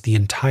practice the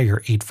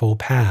entire Eightfold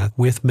Path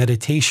with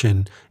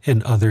meditation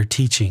and other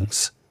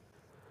teachings.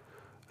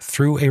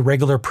 Through a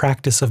regular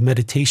practice of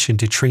meditation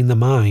to train the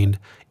mind,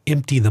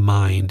 empty the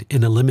mind,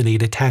 and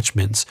eliminate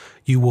attachments,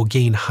 you will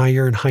gain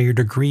higher and higher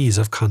degrees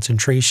of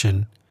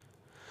concentration.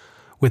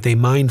 With a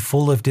mind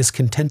full of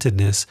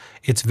discontentedness,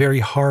 it's very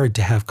hard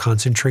to have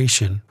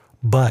concentration.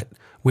 But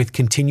with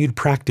continued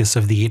practice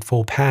of the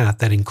Eightfold Path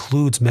that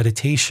includes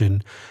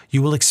meditation,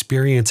 you will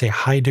experience a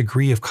high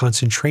degree of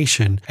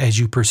concentration as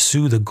you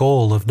pursue the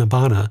goal of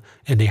Nibbana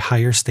and a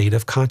higher state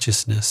of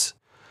consciousness.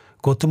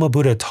 Gautama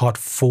Buddha taught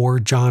 4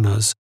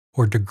 jhanas,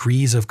 or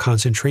degrees of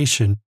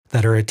concentration,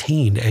 that are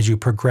attained as you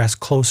progress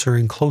closer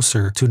and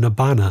closer to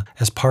Nibbana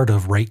as part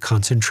of right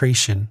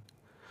concentration.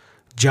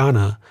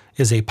 Jhana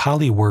is a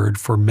Pali word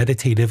for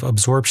meditative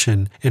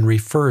absorption and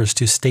refers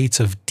to states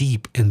of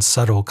deep and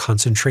subtle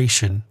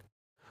concentration.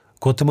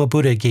 Gautama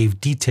Buddha gave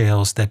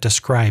details that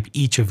describe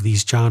each of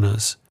these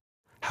jhanas.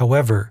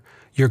 However,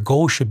 your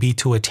goal should be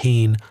to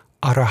attain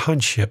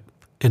arahantship,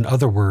 in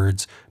other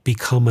words,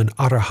 become an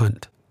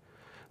arahant.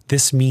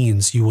 This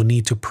means you will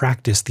need to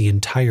practice the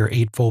entire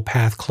Eightfold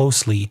Path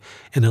closely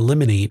and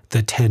eliminate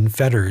the 10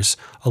 fetters,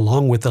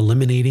 along with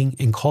eliminating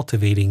and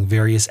cultivating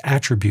various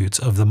attributes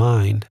of the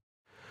mind.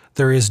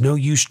 There is no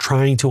use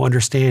trying to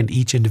understand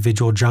each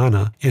individual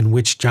jhana and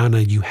which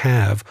jhana you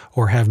have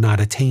or have not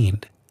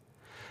attained.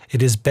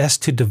 It is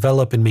best to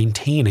develop and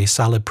maintain a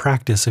solid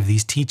practice of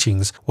these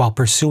teachings while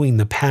pursuing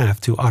the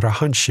path to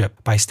arahantship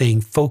by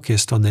staying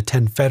focused on the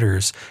 10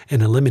 fetters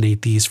and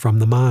eliminate these from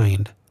the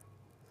mind.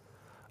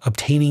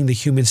 Obtaining the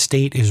human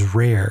state is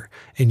rare,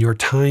 and your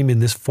time in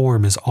this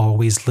form is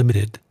always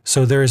limited,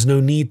 so there is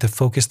no need to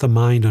focus the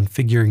mind on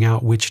figuring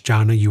out which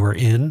jhana you are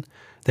in,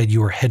 that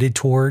you are headed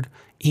toward,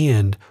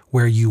 and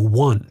where you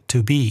want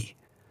to be.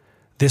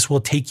 This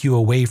will take you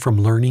away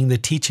from learning the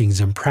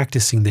teachings and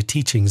practicing the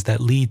teachings that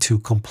lead to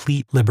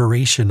complete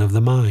liberation of the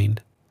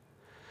mind.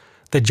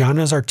 The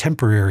jhanas are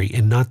temporary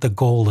and not the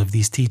goal of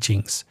these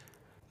teachings.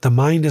 The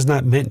mind is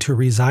not meant to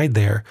reside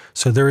there,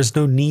 so there is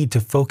no need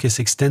to focus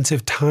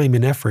extensive time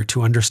and effort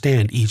to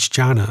understand each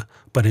jhana,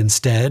 but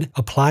instead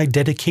apply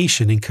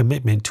dedication and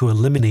commitment to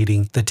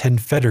eliminating the 10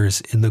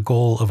 fetters in the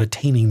goal of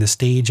attaining the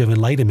stage of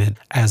enlightenment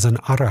as an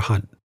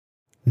arahant.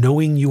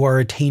 Knowing you are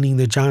attaining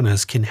the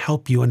jhanas can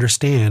help you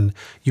understand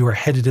you are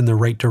headed in the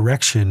right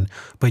direction,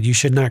 but you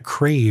should not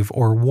crave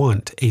or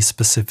want a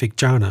specific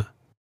jhana.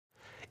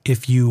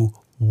 If you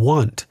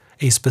want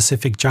a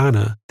specific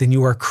jhana, then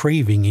you are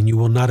craving and you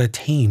will not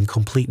attain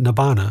complete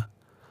Nibbana.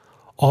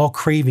 All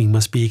craving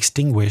must be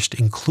extinguished,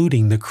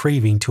 including the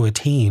craving to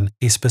attain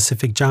a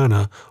specific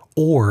jhana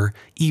or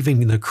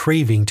even the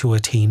craving to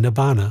attain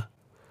Nibbana.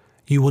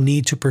 You will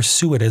need to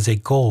pursue it as a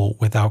goal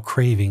without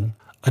craving.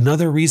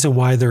 Another reason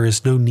why there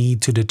is no need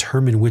to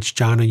determine which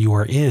jhana you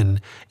are in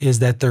is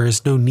that there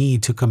is no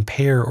need to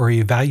compare or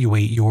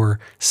evaluate your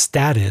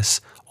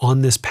status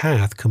on this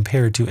path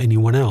compared to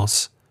anyone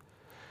else.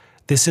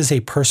 This is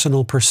a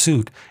personal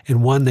pursuit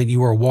and one that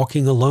you are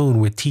walking alone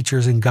with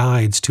teachers and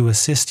guides to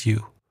assist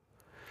you.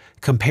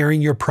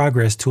 Comparing your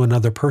progress to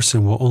another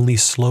person will only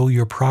slow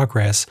your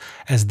progress,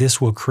 as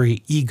this will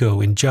create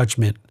ego and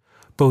judgment.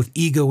 Both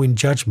ego and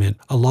judgment,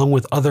 along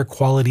with other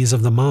qualities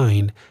of the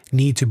mind,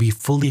 need to be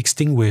fully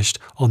extinguished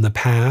on the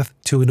path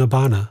to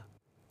Nibbana.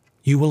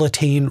 You will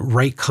attain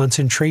right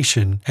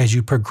concentration as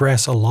you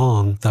progress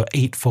along the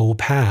Eightfold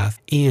Path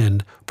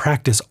and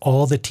practice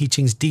all the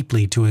teachings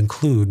deeply to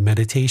include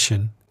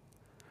meditation.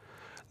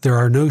 There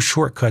are no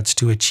shortcuts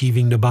to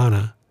achieving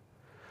Nibbana.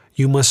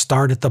 You must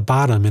start at the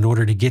bottom in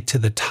order to get to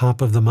the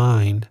top of the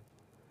mind.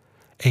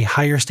 A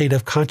higher state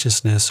of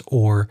consciousness,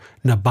 or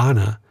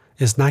Nibbana,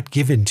 is not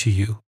given to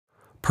you.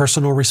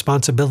 Personal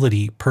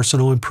responsibility,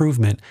 personal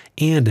improvement,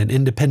 and an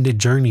independent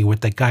journey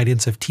with the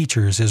guidance of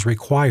teachers is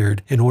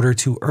required in order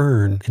to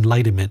earn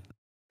enlightenment.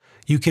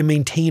 You can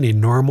maintain a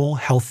normal,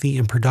 healthy,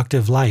 and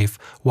productive life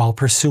while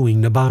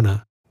pursuing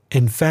Nibbana.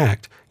 In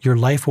fact, your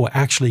life will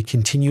actually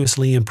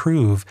continuously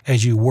improve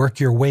as you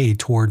work your way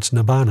towards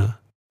Nibbana.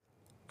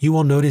 You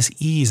will notice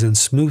ease and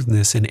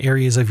smoothness in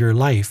areas of your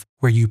life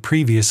where you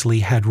previously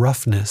had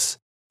roughness.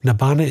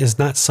 Nibbana is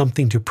not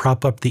something to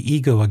prop up the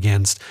ego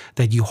against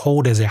that you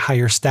hold as a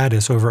higher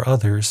status over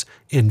others.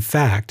 In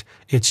fact,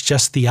 it's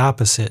just the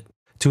opposite.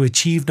 To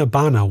achieve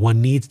Nibbana,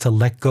 one needs to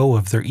let go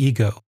of their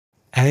ego.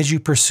 As you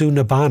pursue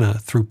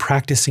Nibbana through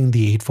practicing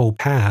the Eightfold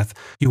Path,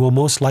 you will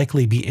most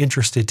likely be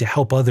interested to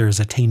help others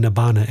attain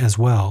Nibbana as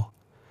well.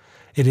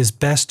 It is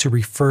best to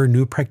refer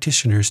new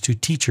practitioners to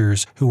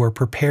teachers who are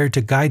prepared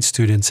to guide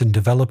students in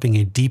developing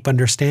a deep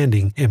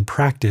understanding and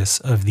practice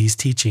of these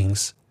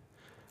teachings.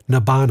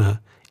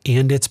 Nibbana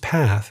and its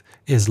path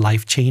is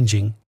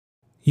life-changing.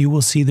 You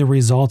will see the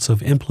results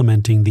of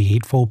implementing the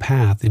Eightfold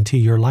Path into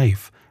your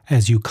life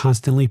as you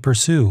constantly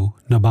pursue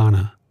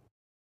Nibbana.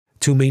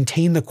 To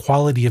maintain the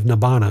quality of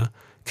Nibbana,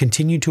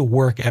 continue to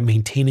work at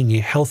maintaining a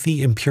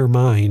healthy and pure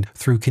mind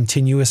through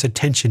continuous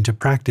attention to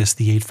practice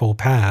the Eightfold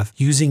Path,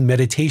 using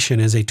meditation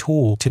as a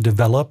tool to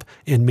develop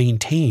and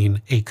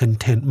maintain a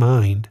content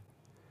mind.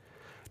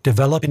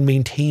 Develop and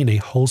maintain a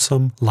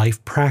wholesome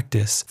life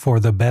practice for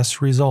the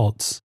best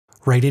results.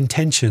 Right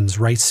intentions,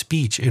 right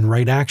speech, and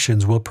right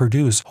actions will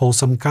produce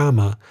wholesome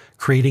karma,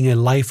 creating a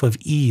life of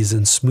ease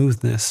and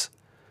smoothness.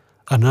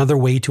 Another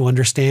way to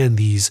understand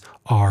these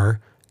are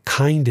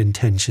kind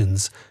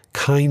intentions,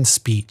 kind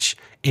speech,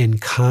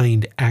 and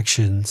kind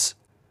actions.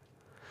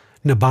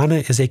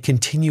 Nibbana is a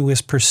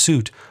continuous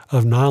pursuit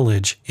of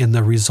knowledge and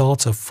the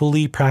results of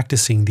fully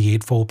practicing the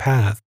Eightfold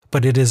Path,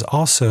 but it is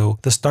also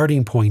the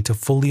starting point to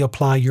fully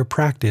apply your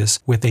practice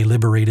with a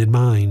liberated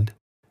mind.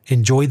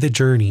 Enjoy the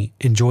journey,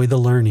 enjoy the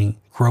learning,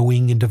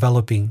 growing and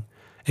developing.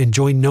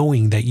 Enjoy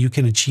knowing that you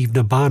can achieve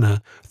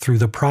Nibbana through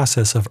the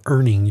process of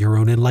earning your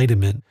own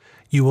enlightenment.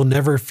 You will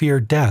never fear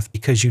death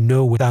because you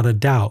know without a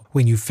doubt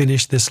when you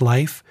finish this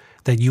life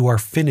that you are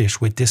finished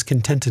with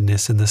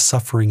discontentedness and the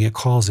suffering it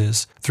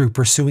causes. Through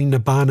pursuing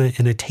Nibbana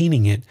and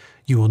attaining it,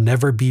 you will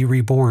never be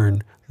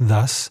reborn.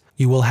 Thus,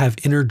 you will have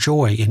inner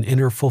joy and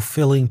inner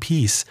fulfilling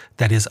peace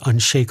that is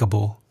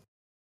unshakable.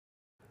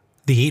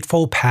 The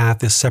Eightfold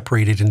Path is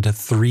separated into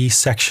 3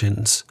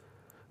 sections.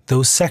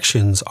 Those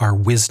sections are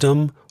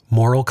wisdom,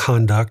 moral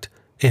conduct,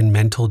 and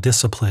mental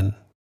discipline.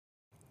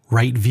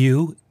 Right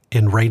view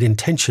and right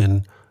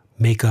intention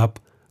make up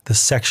the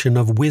section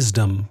of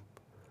wisdom.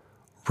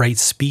 Right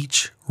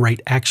speech, right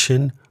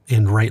action,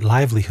 and right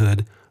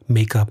livelihood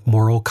make up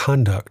moral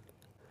conduct.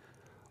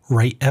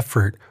 Right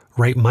effort,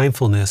 right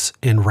mindfulness,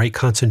 and right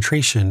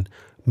concentration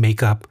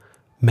make up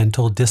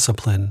mental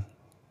discipline.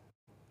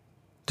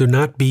 Do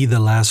not be the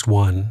last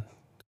one.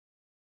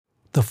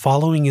 The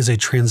following is a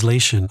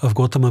translation of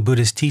Gautama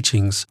Buddha's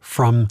teachings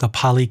from the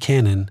Pali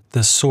Canon,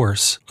 the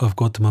source of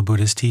Gautama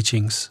Buddha's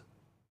teachings.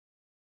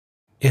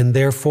 And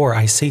therefore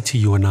I say to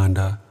you,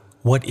 Ananda,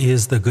 what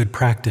is the good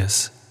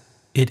practice?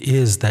 It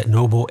is that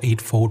noble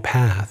Eightfold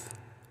Path.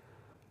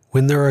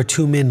 When there are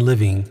 2 men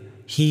living,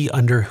 he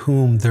under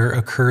whom there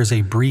occurs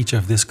a breach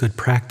of this good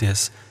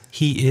practice,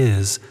 he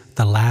is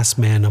the last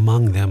man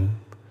among them.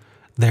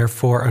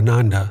 Therefore,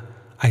 Ananda,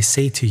 I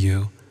say to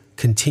you,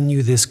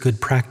 continue this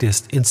good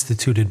practice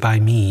instituted by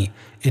me,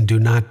 and do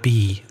not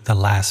be the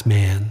last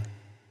man.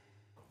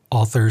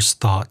 Author's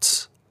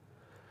thoughts.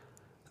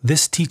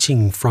 This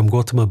teaching from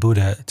Gautama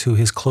Buddha to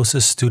his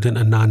closest student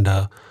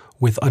Ananda,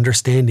 with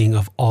understanding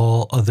of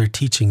all other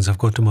teachings of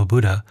Gautama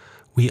Buddha,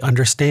 we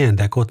understand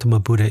that Gautama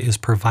Buddha is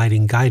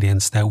providing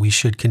guidance that we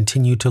should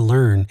continue to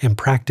learn and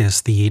practice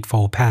the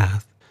Eightfold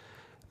Path.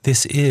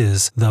 This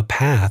is the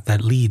path that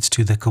leads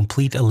to the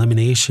complete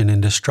elimination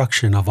and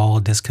destruction of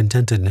all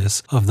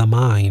discontentedness of the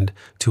mind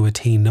to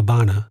attain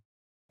Nibbana.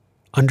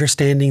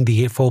 Understanding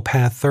the Eightfold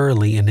Path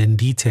thoroughly and in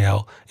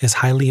detail is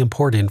highly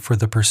important for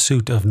the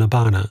pursuit of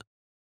Nibbana.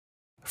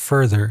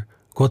 Further,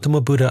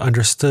 Gautama Buddha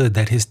understood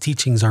that his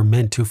teachings are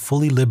meant to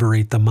fully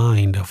liberate the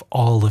mind of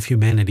all of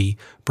humanity,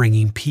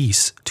 bringing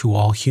peace to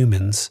all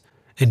humans.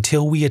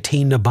 Until we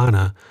attain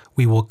Nibbana,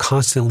 we will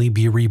constantly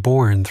be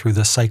reborn through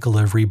the cycle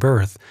of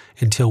rebirth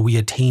until we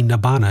attain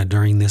Nibbana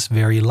during this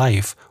very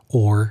life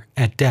or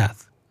at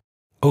death.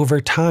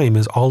 Over time,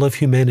 as all of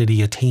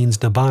humanity attains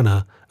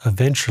Nibbana,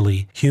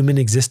 eventually human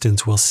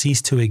existence will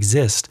cease to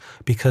exist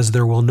because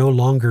there will no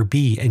longer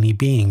be any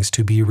beings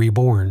to be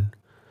reborn.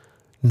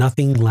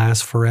 Nothing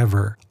lasts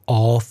forever.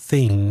 All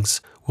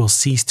things will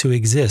cease to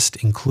exist,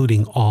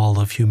 including all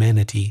of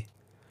humanity.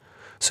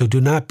 So do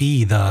not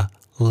be the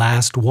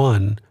last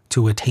one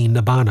to attain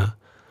Nibbana.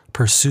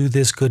 Pursue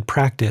this good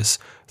practice,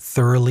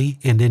 thoroughly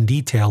and in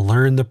detail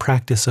learn the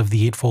practice of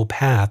the Eightfold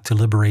Path to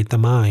liberate the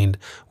mind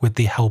with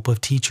the help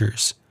of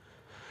teachers.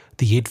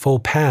 The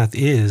Eightfold Path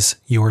is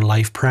your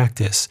life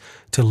practice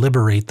to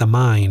liberate the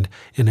mind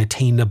and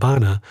attain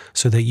Nibbana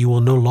so that you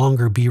will no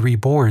longer be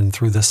reborn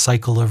through the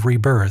cycle of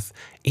rebirth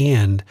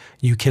and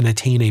you can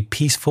attain a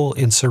peaceful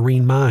and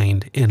serene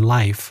mind in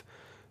life.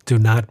 Do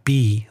not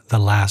be the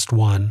last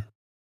one.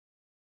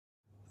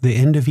 The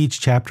end of each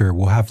chapter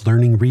will have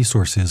learning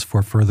resources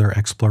for further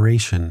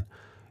exploration.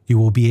 You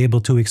will be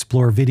able to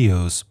explore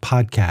videos,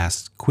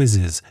 podcasts,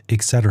 quizzes,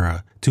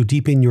 etc. to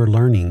deepen your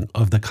learning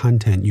of the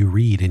content you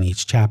read in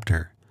each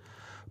chapter.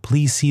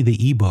 Please see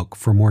the ebook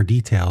for more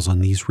details on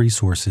these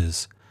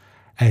resources.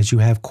 As you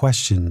have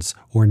questions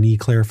or need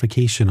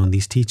clarification on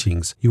these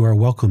teachings, you are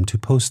welcome to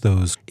post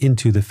those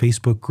into the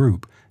Facebook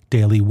group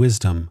Daily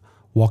Wisdom,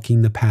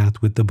 Walking the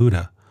Path with the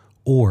Buddha,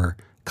 or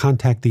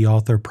contact the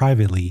author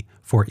privately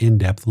for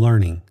in-depth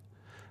learning.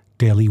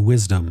 Daily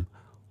Wisdom,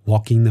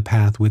 Walking the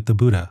Path with the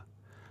Buddha.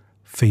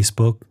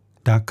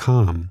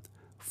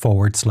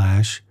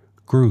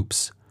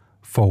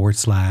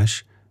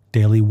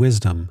 Facebook.com/groups/Daily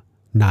Wisdom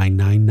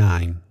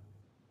 999.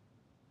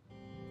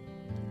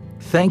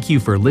 Thank you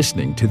for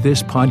listening to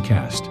this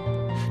podcast.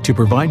 To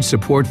provide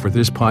support for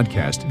this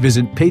podcast,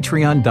 visit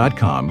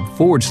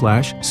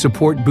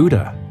patreon.com/support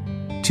Buddha.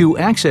 To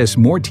access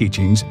more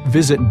teachings,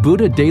 visit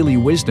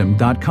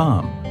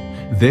buddhadailywisdom.com.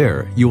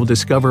 There, you will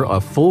discover a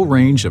full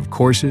range of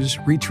courses,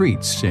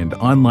 retreats, and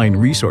online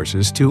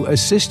resources to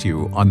assist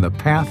you on the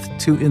path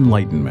to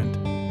enlightenment.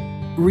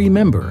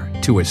 Remember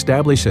to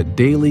establish a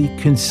daily,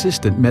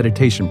 consistent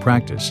meditation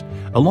practice,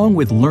 along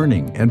with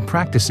learning and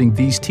practicing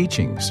these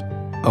teachings.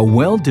 A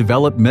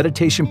well-developed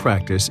meditation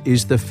practice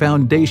is the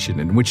foundation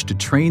in which to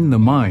train the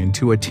mind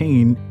to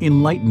attain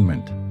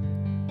enlightenment.